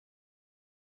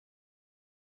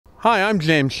Hi, I'm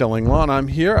James Shillinglaw, and I'm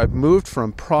here. I've moved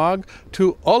from Prague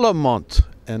to Olomouc,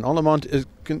 and Olomouc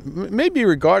may be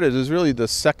regarded as really the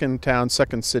second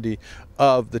city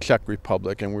of the Czech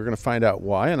Republic, and we're going to find out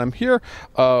why. And I'm here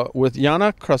with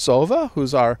Jana Krasova,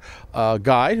 who's our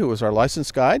guide, who was our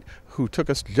licensed guide, who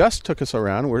just took us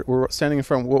around. We're standing in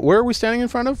front. Where are we standing in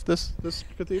front of this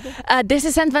cathedral? This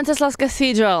is St. Wenceslas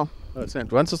Cathedral.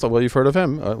 St. Wenceslas, well, you've heard of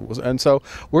him. And so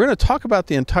we're going to talk about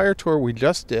the entire tour we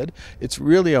just did. It's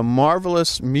really a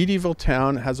marvelous medieval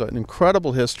town, has an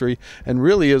incredible history, and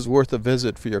really is worth a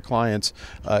visit for your clients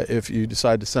if you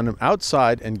decide to send them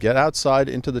outside and get outside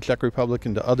into the Czech Republic,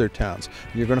 into other towns.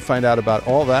 You're going to find out about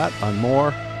all that and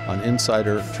more on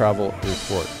Insider Travel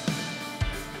Report.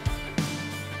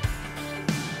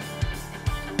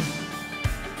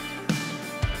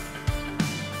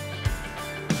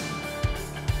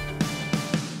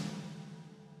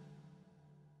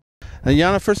 And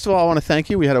Jana, first of all, I want to thank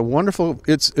you. We had a wonderful,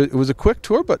 it was a quick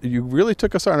tour, but you really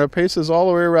took us on our paces all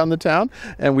the way around the town.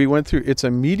 And we went through, it's a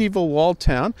medieval walled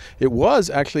town. It was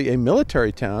actually a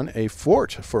military town, a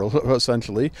fort for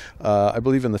essentially, I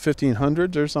believe in the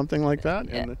 1500s or something like that.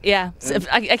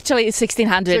 Actually it's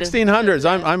 1600s. 1600s.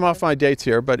 I'm off my dates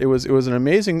here, but it was an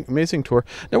amazing tour.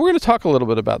 Now we're going to talk a little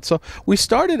bit about, so we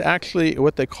started actually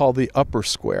what they call the Upper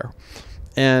Square.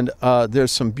 And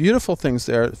there's some beautiful things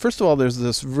there. First of all, there's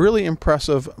this really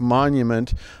impressive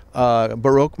monument,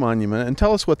 Baroque monument. And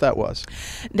tell us what that was.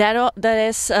 That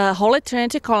is Holy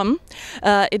Trinity column.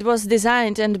 It was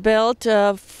designed and built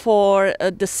for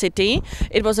the city.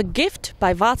 It was a gift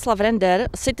by Václav Render,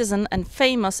 a citizen and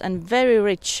famous and very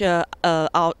rich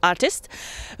artist,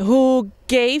 who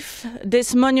gave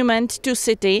this monument to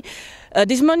city.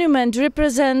 This monument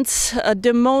represents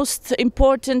the most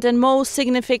important and most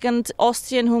significant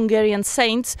Austrian-Hungarian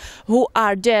saints who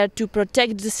are there to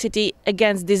protect the city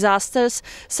against disasters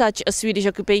such as Swedish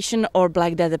occupation or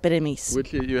Black Death epidemics.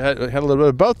 Which you had a little bit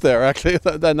of both there, actually,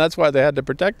 and that's why they had to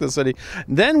protect the city.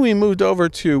 Then we moved over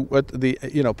to what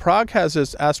Prague has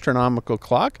this astronomical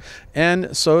clock,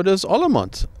 and so does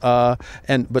Olomouc.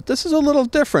 But this is a little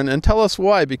different, and tell us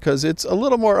why, because it's a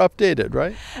little more updated,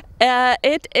 right?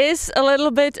 It is a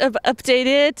little bit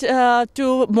updated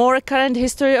to more current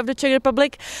history of the Czech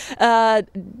Republic.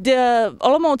 The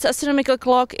Olomouc astronomical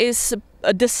clock is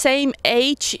the same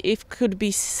age, if could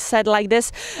be said like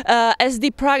this, as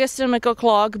the Prague astronomical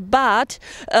clock, but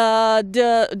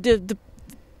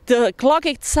the clock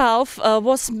itself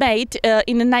was made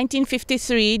in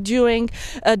 1953 during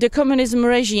the communism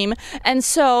regime, and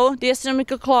so the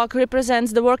astronomical clock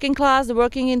represents the working class, the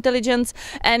working intelligence,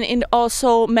 and it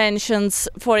also mentions,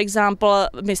 for example,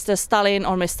 Mr. Stalin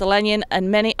or Mr. Lenin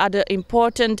and many other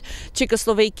important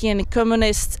Czechoslovakian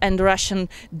communists and Russian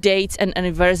dates and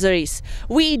anniversaries.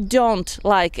 We don't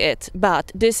like it,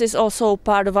 but this is also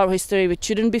part of our history which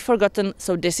shouldn't be forgotten,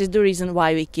 so this is the reason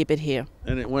why we keep it here.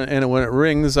 And when it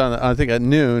rings, I think at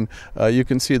noon, you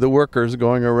can see the workers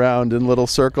going around in little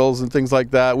circles and things like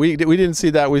that. We didn't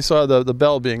see that. We saw the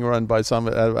bell being run by some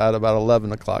at about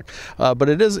 11 o'clock. But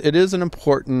it is an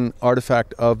important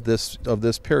artifact of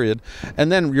this period.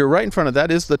 And then you're right in front of that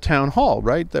is the town hall,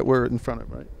 right? That we're in front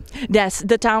of, right? Yes,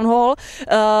 the town hall.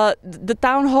 The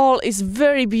town hall is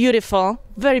very beautiful.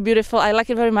 Very beautiful. I like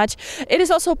it very much. It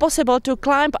is also possible to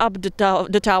climb up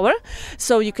the tower,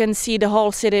 so you can see the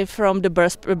whole city from the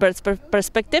bird's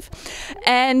perspective.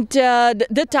 And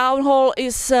the town hall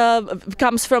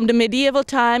comes from the medieval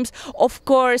times. Of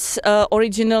course,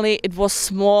 originally it was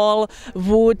small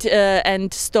wood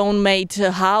and stone-made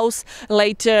house.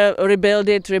 Later rebuilt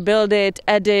it,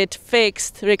 added,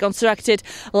 fixed, reconstructed.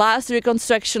 Last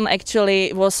reconstruction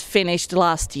actually was finished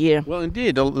last year. Well,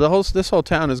 indeed, this whole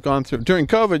town has gone through. During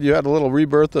COVID, you had a little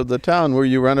rebirth of the town where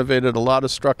you renovated a lot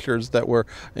of structures that were,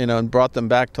 and brought them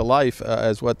back to life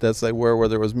as they were,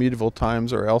 whether it was medieval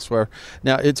times or elsewhere.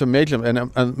 Now, it's amazing,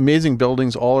 and amazing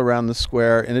buildings all around the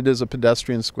square, and it is a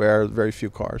pedestrian square, very few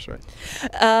cars, right?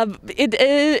 It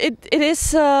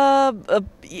is.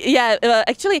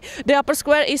 Actually, the Upper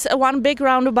Square is one big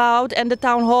roundabout, and the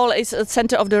town hall is the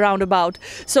center of the roundabout.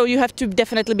 So you have to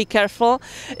definitely be careful.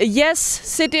 Yes,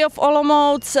 city of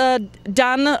Olomouc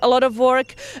done a lot of work.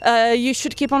 You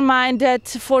should keep in mind that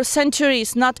for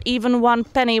centuries, not even one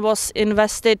penny was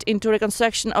invested into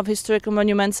reconstruction of historical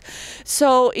monuments.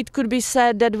 So it could be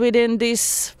said that within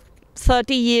these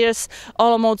 30 years,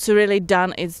 Olomouc really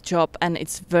done its job, and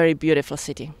it's very beautiful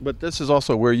city. But this is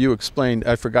also where you explained,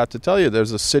 I forgot to tell you,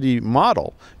 there's a city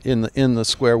model in the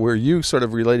square where you sort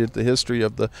of related the history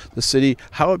of the city,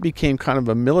 how it became kind of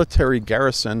a military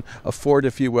garrison, a fort,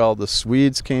 if you will. The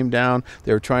Swedes came down,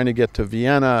 they were trying to get to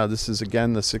Vienna. This is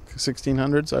again the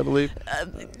 1600s, I believe?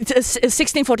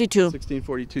 1642.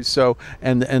 1642. So,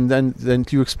 and then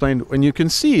you explained, and you can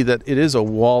see that it is a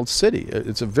walled city.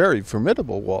 It's a very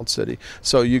formidable walled city.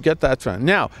 So you get that from.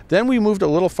 Now, then we moved a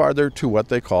little farther to what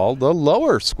they call the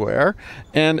lower square,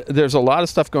 and there's a lot of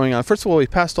stuff going on. First of all, we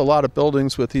passed a lot of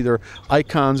buildings with either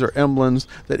icons or emblems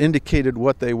that indicated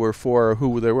what they were for or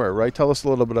who they were, right? Tell us a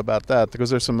little bit about that, because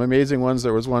there's some amazing ones.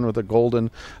 There was one with a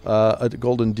golden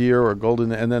deer or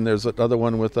golden, and then there's another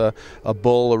one with a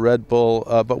bull, a red bull.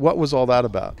 But what was all that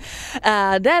about?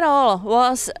 That all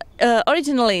was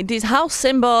originally, these house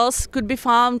symbols could be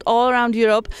found all around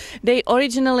Europe. They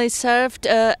originally served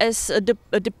as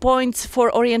the points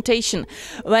for orientation.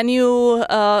 When you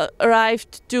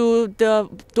arrived to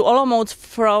Olomouc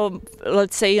from,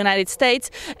 let's say, United States,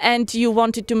 and you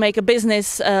wanted to make a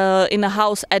business in a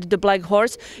house at the Black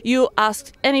Horse, you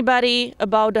asked anybody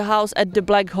about the house at the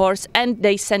Black Horse, and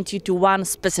they sent you to one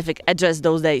specific address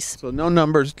those days. So no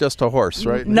numbers, just a horse,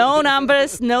 right? No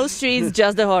numbers, no streets,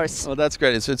 just the horse. Oh, that's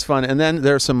great. It's fun. And then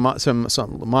there's some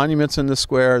monuments in the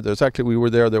square. There's actually, we were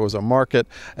there was a market,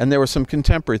 and there were some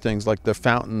contemporary things like the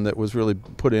fountain that was really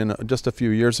put in just a few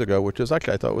years ago, which is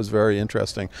actually, I thought was very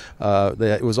interesting.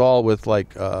 It was all with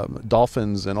like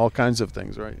dolphins and all kinds of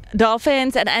things, right?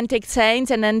 Dolphins and antique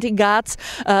saints and antique gods,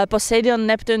 Poseidon,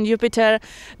 Neptune, Jupiter.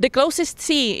 The closest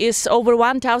sea is over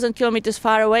 1,000 kilometers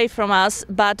far away from us,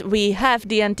 but we have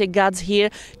the antique gods here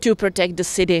to protect the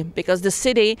city, because the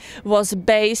city was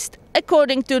based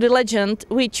according to the legend,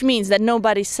 which means that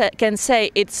nobody can say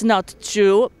it's not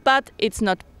true, but it's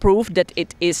not proof that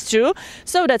it is true,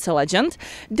 so that's a legend,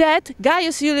 that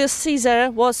Gaius Julius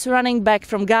Caesar was running back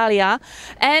from Gallia,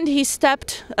 and he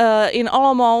stopped in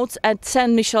Olomouc at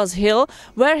St. Michel's Hill,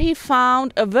 where he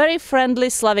found a very friendly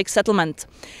Slavic settlement.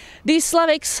 These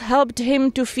Slavics helped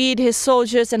him to feed his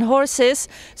soldiers and horses,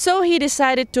 so he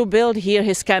decided to build here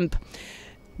his camp.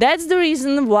 That's the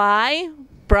reason why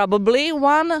probably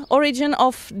one origin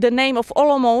of the name of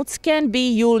Olomouc can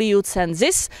be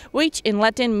Juliucensis, which in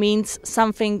Latin means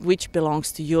something which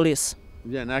belongs to Julius.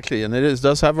 Yeah, and actually, and it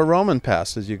does have a Roman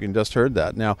past, as you can just heard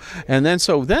that now. And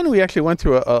then we actually went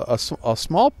through a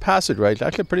small passageway,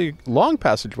 actually a pretty long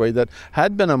passageway that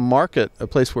had been a market, a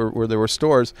place where there were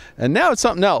stores, and now it's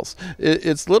something else.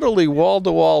 It's literally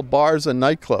wall-to-wall bars and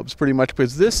nightclubs, pretty much,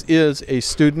 because this is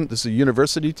a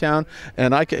university town,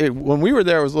 and when we were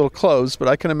there, it was a little closed, but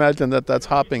I can imagine that's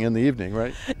hopping in the evening,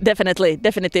 right? Definitely,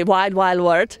 wild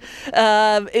world.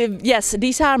 Yes,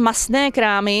 these are masné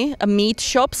krámy, meat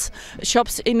shops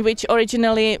in which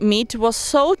originally meat was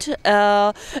sold,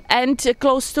 and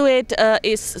close to it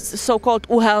is so-called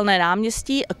Uhelné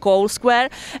náměstí, a coal square,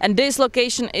 and this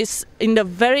location is in the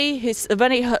very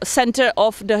center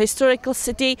of the historical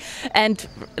city, and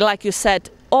like you said,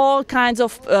 all kinds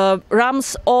of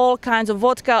rums, all kinds of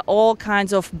vodka, all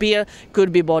kinds of beer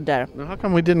could be bought there. Now, how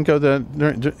come we didn't go there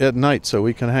at night so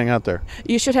we can hang out there?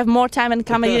 You should have more time and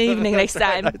come in the evening next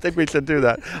time. I think we should do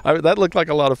that. That looked like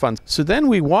a lot of fun. So then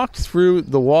we walked through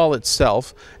the wall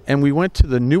itself, and we went to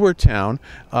the newer town,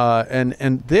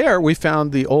 and there we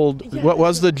found the old, what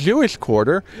was the Jewish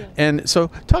quarter. Yeah. And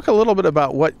so talk a little bit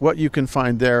about what you can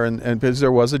find there, and because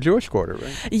there was a Jewish quarter,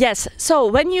 right? Yes. So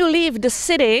when you leave the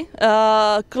city,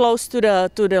 close to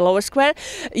the lower square,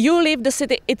 you leave the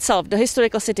city itself, the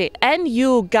historical city, and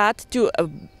you got to a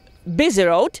busy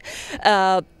road.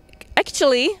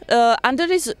 Actually, under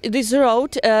this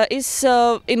road is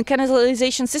in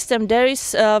canalization system. There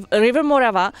is River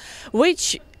Morava,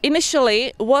 which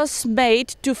initially was made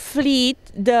to flood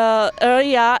the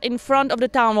area in front of the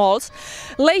town walls.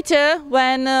 Later,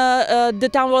 when the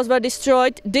town walls were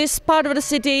destroyed, this part of the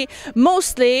city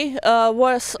mostly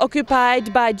was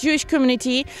occupied by Jewish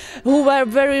community who were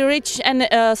very rich and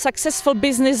successful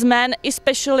businessmen,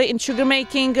 especially in sugar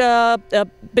making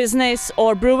business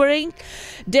or brewing.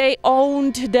 They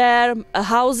owned their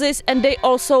houses, and they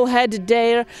also had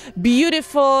their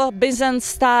beautiful Byzantine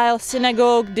style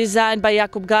synagogue designed by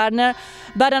Jakub gardener.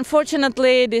 But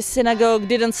unfortunately, this synagogue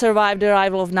didn't survive the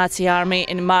arrival of Nazi army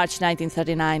in March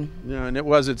 1939. Yeah, and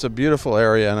it's a beautiful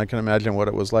area, and I can imagine what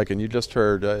it was like. And you just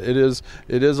heard it is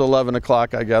 11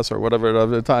 o'clock, I guess, or whatever at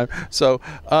the time. So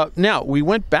now we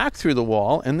went back through the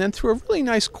wall and then through a really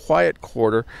nice quiet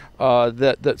quarter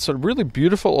that sort of really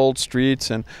beautiful old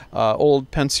streets and old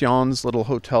pensions, little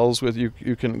hotels with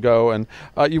you can go, and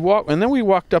you walk, and then we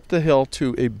walked up the hill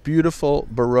to a beautiful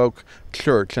Baroque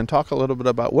church. And talk a little bit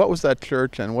about what was that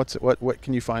church and what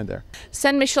can you find there?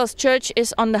 St. Michel's Church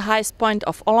is on the highest point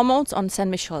of Olomouc on St.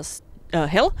 Michel's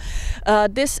hill.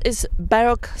 This is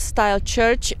Baroque style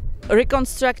church,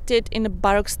 reconstructed in a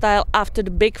Baroque style after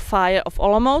the big fire of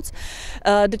Olomouc.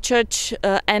 The church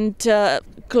and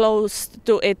close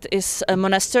to it is a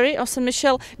monastery of St.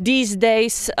 Michel. These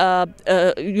days,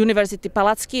 University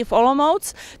Palacky of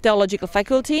Olomouc, theological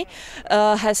faculty,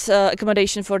 has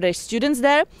accommodation for their students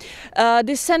there.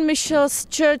 This St. Michel's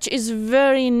church is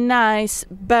very nice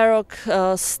Baroque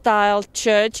style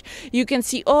church. You can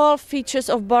see all features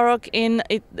of Baroque in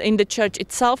the church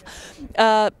itself.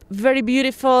 Very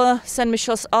beautiful St.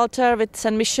 Michel's altar with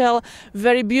St. Michel.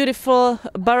 Very beautiful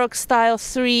Baroque style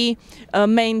 3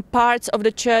 main parts of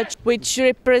the church, which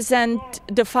represent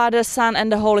the Father, Son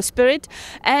and the Holy Spirit,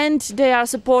 and they are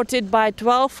supported by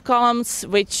 12 columns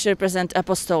which represent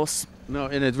apostles. No,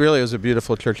 and it really is a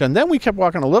beautiful church. And then we kept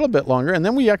walking a little bit longer, and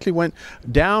then we actually went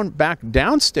back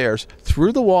downstairs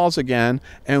through the walls again,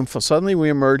 and suddenly we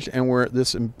emerged and we're at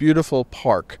this beautiful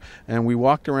park. And we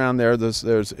walked around there.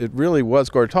 It really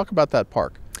was gorgeous. Talk about that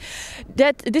park.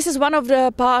 This is one of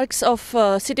the parks of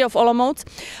city of Olomouc.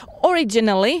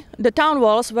 Originally, the town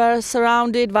walls were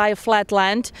surrounded by a flat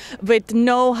land with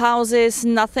no houses,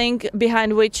 nothing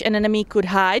behind which an enemy could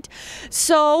hide.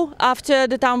 So, after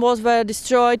the town walls were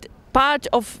destroyed, part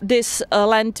of this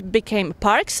land became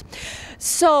parks.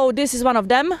 So this is one of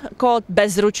them, called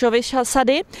Bezručovy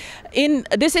sady.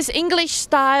 This is English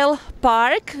style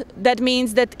park. That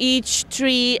means that each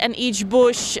tree and each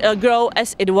bush grow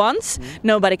as it wants.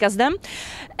 Nobody cuts them.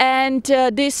 And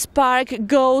this park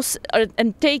goes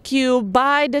and take you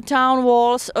by the town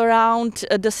walls around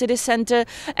the city center,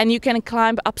 and you can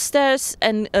climb upstairs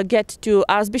and get to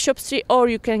Archbishop's Tree, or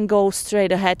you can go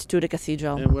straight ahead to the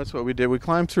cathedral. And that's what we did. We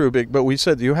climbed through but we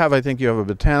said I think you have a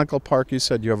botanical park. You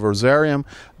said you have a rosarium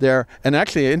there. And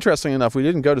actually, interesting enough, we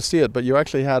didn't go to see it, but you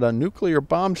actually had a nuclear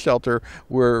bomb shelter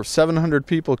where 700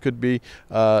 people could be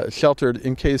sheltered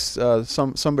in case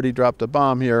somebody dropped a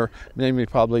bomb here, namely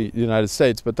probably the United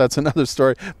States. But that's another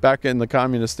story back in the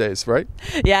communist days, right?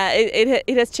 Yeah,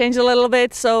 it has changed a little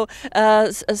bit. So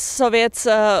Soviets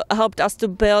helped us to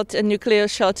build a nuclear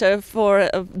shelter for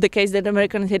the case that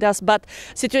Americans hit us. But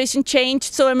situation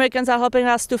changed, so Americans are helping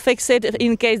us to fix it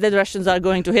in case the Russians are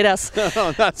going to hit us.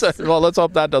 Well, let's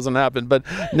hope that doesn't happen. But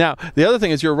now the other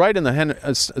thing is you're right in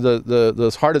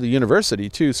the heart of the university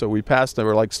too. So we passed. There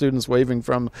were like students waving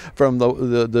from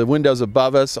the windows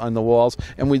above us on the walls,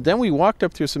 and we walked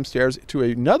up through some stairs to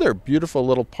another beautiful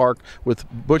little park with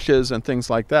bushes and things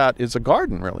like that. It's a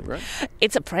garden, really, right?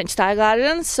 It's a French style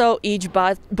garden, so each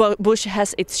bush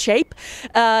has its shape.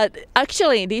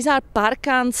 Actually, these are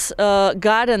Parkans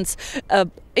gardens.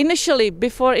 Initially,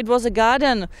 before it was a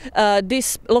garden,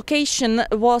 this location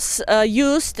was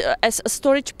used as a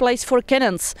storage place for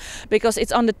cannons, because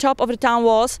it's on the top of the town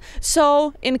walls.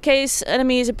 So, in case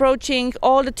enemy is approaching,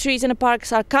 all the trees in the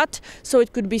parks are cut, so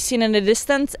it could be seen in the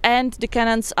distance, and the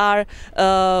cannons are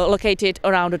located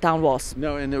around the town walls.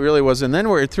 No, and it really was. And then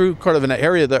we're through kind of an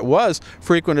area that was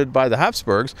frequented by the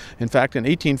Habsburgs. In fact, in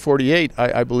 1848,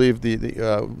 I believe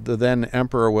the then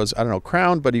emperor was,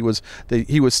 crowned, but he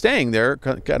was staying there.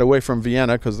 Got away from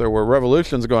Vienna because there were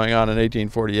revolutions going on in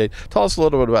 1848. Tell us a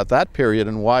little bit about that period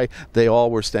and why they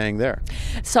all were staying there.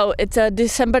 So it's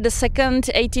December the 2nd,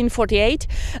 1848.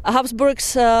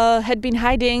 Habsburgs had been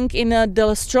hiding in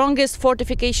the strongest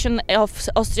fortification of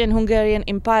Austrian-Hungarian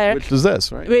Empire. Which was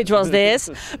this, right? Which was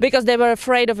this, because they were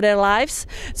afraid of their lives.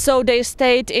 So they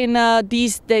stayed in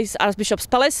these days Archbishop's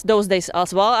Palace, those days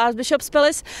as well Archbishop's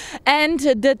Palace. And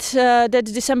that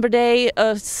December day,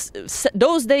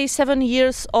 those days, 7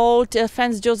 years old,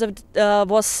 Franz Joseph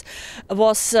was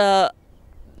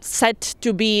said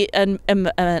to be an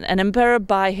emperor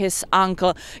by his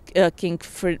uncle, King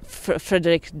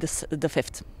Frederick V.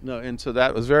 No, and so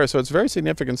that was it's a very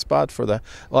significant spot for the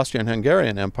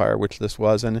Austrian-Hungarian Empire, which this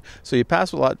was. And so you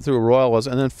pass a lot through royal walls,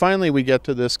 and then finally we get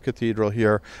to this cathedral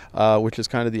here, which is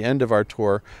kind of the end of our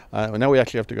tour. Now we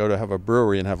actually have to go to have a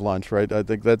brewery and have lunch, right? I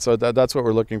think that's what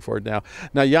we're looking for now.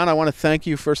 Now, Jan, I want to thank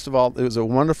you, first of all. It was a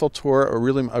wonderful tour,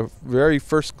 a very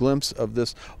first glimpse of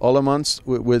this Olomouc,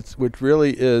 which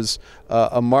really is is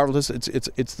a marvelous.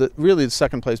 It's really the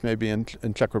second place maybe in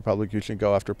Czech Republic you should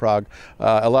go after Prague.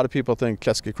 A lot of people think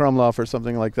Český Krumlov or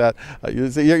something like that.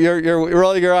 You're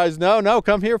rolling your eyes. No,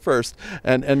 come here first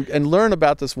and learn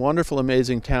about this wonderful,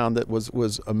 amazing town that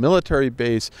was a military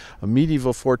base, a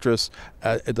medieval fortress.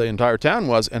 The entire town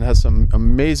was, and has some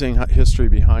amazing history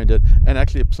behind it, and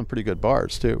actually some pretty good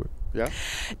bars too. Yeah,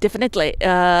 definitely.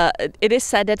 It is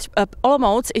said that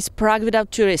Olomouc is Prague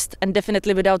without tourists, and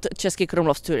definitely without Český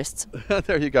Krumlov tourists.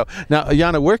 There you go. Now,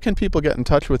 Jana, where can people get in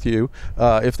touch with you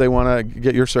if they want to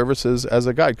get your services as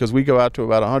a guide? Because we go out to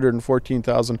about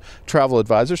 114,000 travel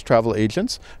advisors, travel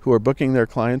agents who are booking their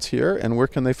clients here. And where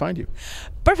can they find you?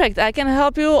 Perfect. I can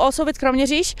help you also with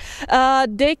Kroměříž.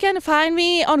 They can find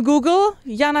me on Google,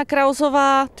 Jana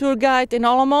Krausová, tour guide in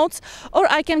Olomouc, or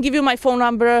I can give you my phone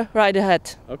number right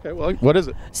ahead. Okay, well, what is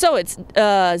it? So it's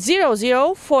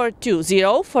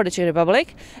 00420 for the Czech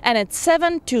Republic, and it's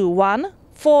 721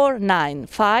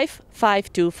 495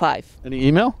 525. Any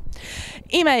email?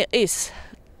 Email is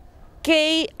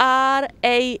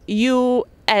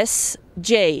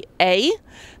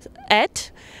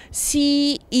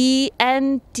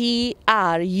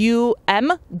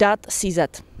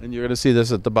And you're going to see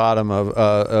this at the bottom of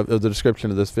the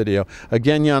description of this video.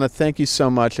 Again, Jana, thank you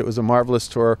so much. It was a marvelous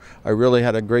tour. I really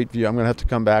had a great view. I'm going to have to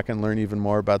come back and learn even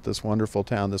more about this wonderful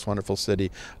town, this wonderful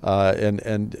city.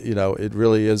 And you know, it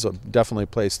really is definitely a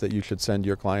place that you should send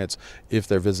your clients if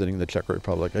they're visiting the Czech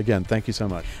Republic. Again, thank you so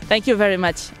much. Thank you very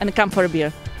much. And come for a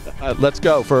beer. Let's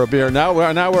go for a beer. Now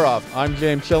we're off. I'm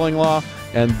James Schillinglaw,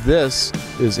 and this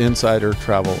is Insider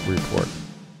Travel Report.